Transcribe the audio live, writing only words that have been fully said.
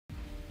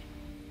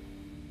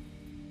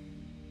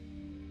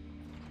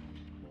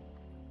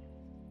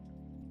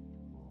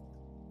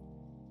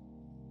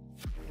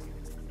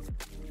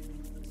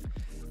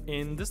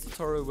In this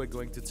tutorial we're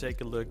going to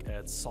take a look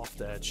at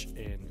Softedge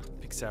in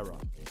Bezier.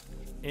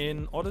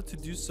 In order to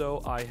do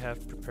so, I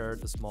have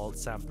prepared a small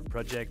sample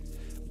project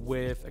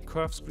with a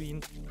curved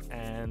screen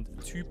and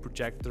two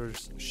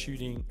projectors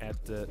shooting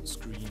at the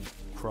screen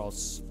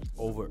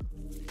crossover.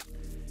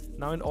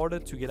 Now, in order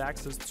to get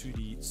access to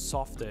the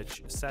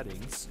Softedge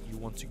settings, you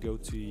want to go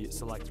to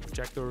select the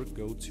projector,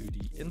 go to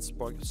the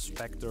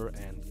inspector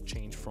and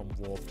change from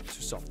warp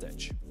to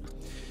Softedge.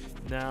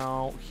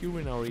 Now, here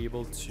we are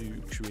able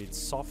to create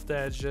soft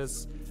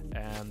edges,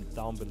 and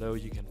down below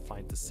you can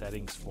find the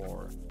settings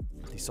for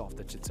the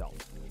Softedge itself.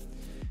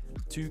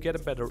 To get a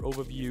better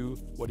overview,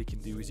 what you can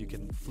do is you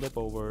can flip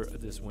over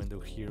this window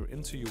here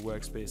into your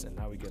workspace, and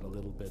now we get a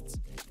little bit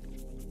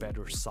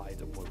better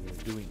sight of what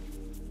we're doing.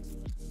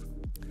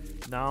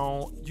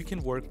 Now, you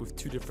can work with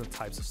two different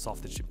types of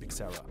Softedge in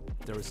Bezier.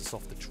 There is a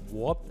Softedge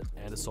warped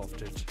and a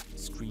Softedge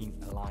screen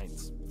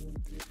aligned.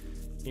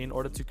 In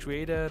order to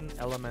create an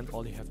element,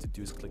 all you have to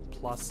do is click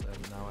plus,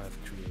 and now I've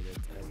created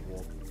a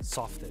warped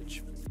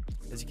Softedge.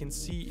 As you can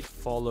see, it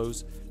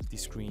follows the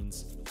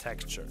screen's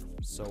texture,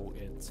 so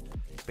it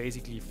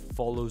basically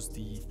follows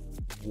the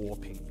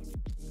warping.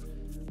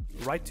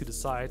 Right to the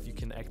side, you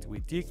can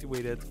activate,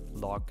 deactivate it,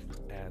 lock,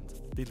 and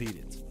delete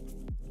it.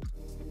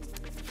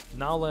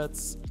 Now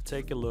let's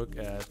take a look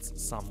at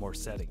some more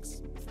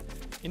settings.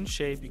 In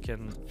shape, you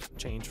can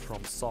change from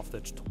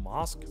Softedge to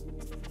mask,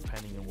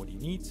 depending on what you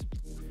need.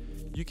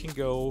 You can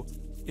go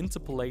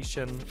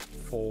interpolation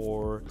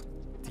for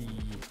the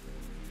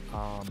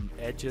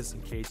edges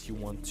in case you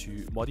want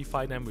to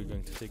modify them. We're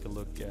going to take a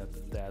look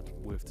at that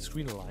with the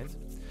screen aligned.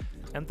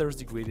 And there's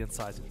the gradient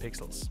size in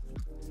pixels.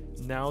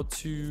 Now,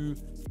 to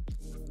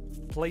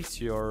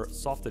place your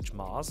Softedge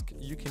mask,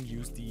 you can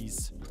use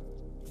these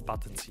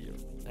buttons here,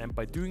 and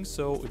by doing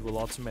so it will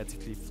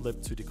automatically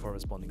flip to the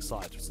corresponding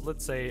side. So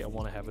let's say I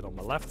want to have it on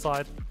my left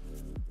side.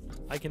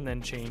 I can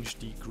then change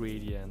the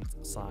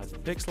gradient size in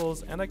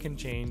pixels, and I can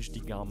change the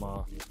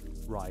gamma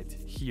right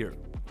here.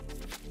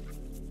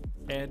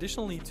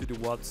 Additionally to the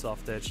warped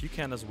Softedge, you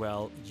can as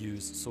well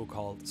use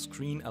so-called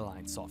screen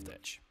aligned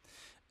Softedge.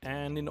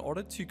 And in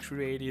order to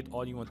create it,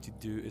 all you want to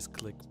do is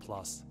click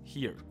plus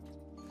here.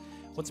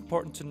 What's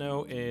important to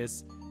know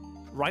is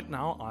right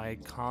now I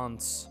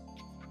can't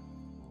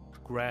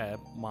grab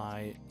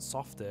my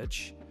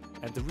Softedge,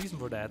 and the reason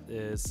for that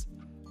is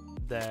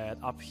that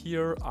up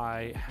here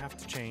I have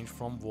to change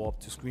from warp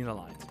to screen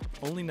aligned.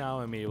 Only now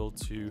I'm able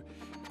to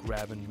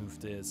grab and move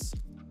this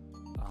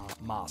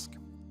mask.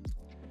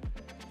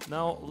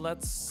 Now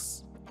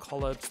let's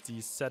call it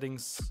the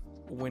settings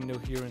window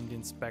here in the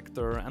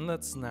inspector, and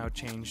let's now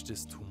change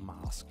this to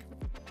mask.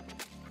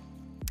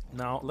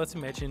 Now let's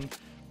imagine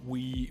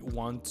we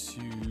want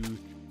to,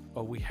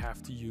 or we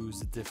have to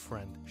use a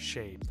different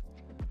shape.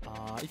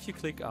 If you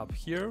click up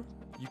here,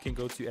 you can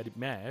go to edit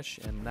mesh,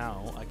 and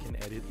now I can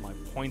edit my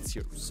points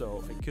here.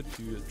 So I could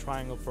do a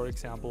triangle, for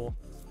example,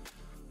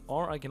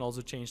 or I can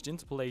also change the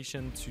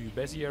interpolation to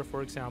Bezier,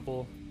 for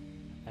example,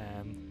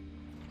 and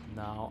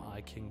now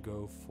I can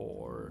go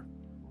for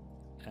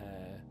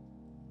a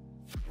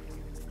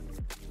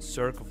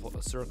circle,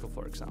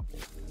 for example.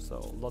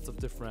 So lots of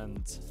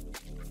different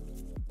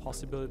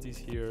possibilities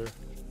here.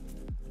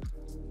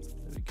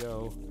 There we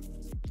go.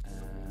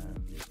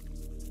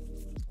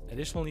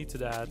 Additionally to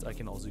that, I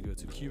can also go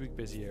to cubic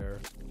Bezier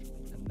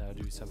and now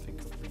do something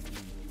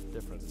completely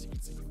different, as you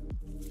can see.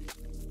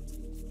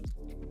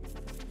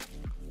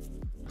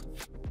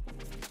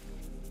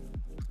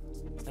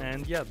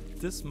 And yeah,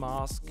 this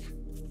mask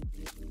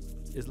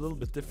is a little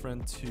bit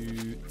different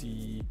to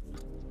the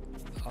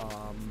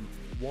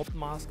warped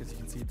mask. As you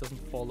can see, it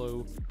doesn't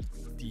follow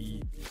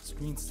the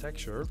screen's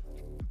texture.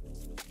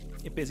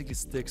 It basically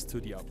sticks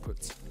to the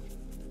outputs.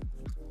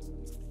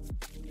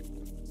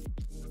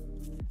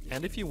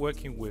 And if you're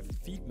working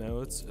with feed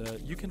modes,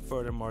 you can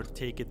furthermore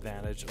take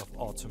advantage of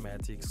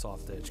automatic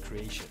Softedge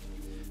creation.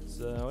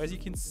 So as you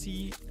can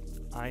see,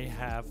 I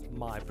have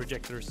my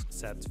projectors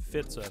set to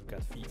fit, so I've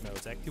got feed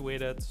modes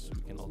activated. So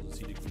we can also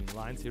see the green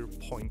lines here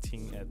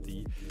pointing at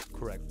the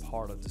correct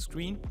part of the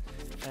screen.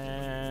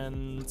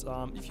 And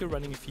if you're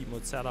running a feed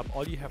mode setup,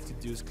 all you have to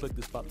do is click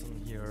this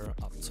button here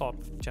up top,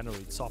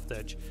 generate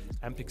Softedge,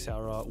 and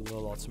Bezier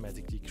will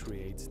automatically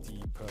create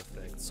the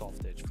perfect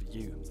Softedge for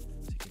you.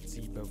 So you can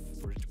see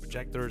both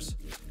projectors,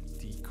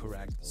 the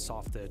correct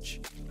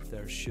Softedge.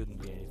 There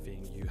shouldn't be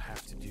anything you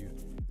have to do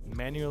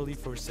manually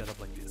for a setup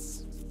like this.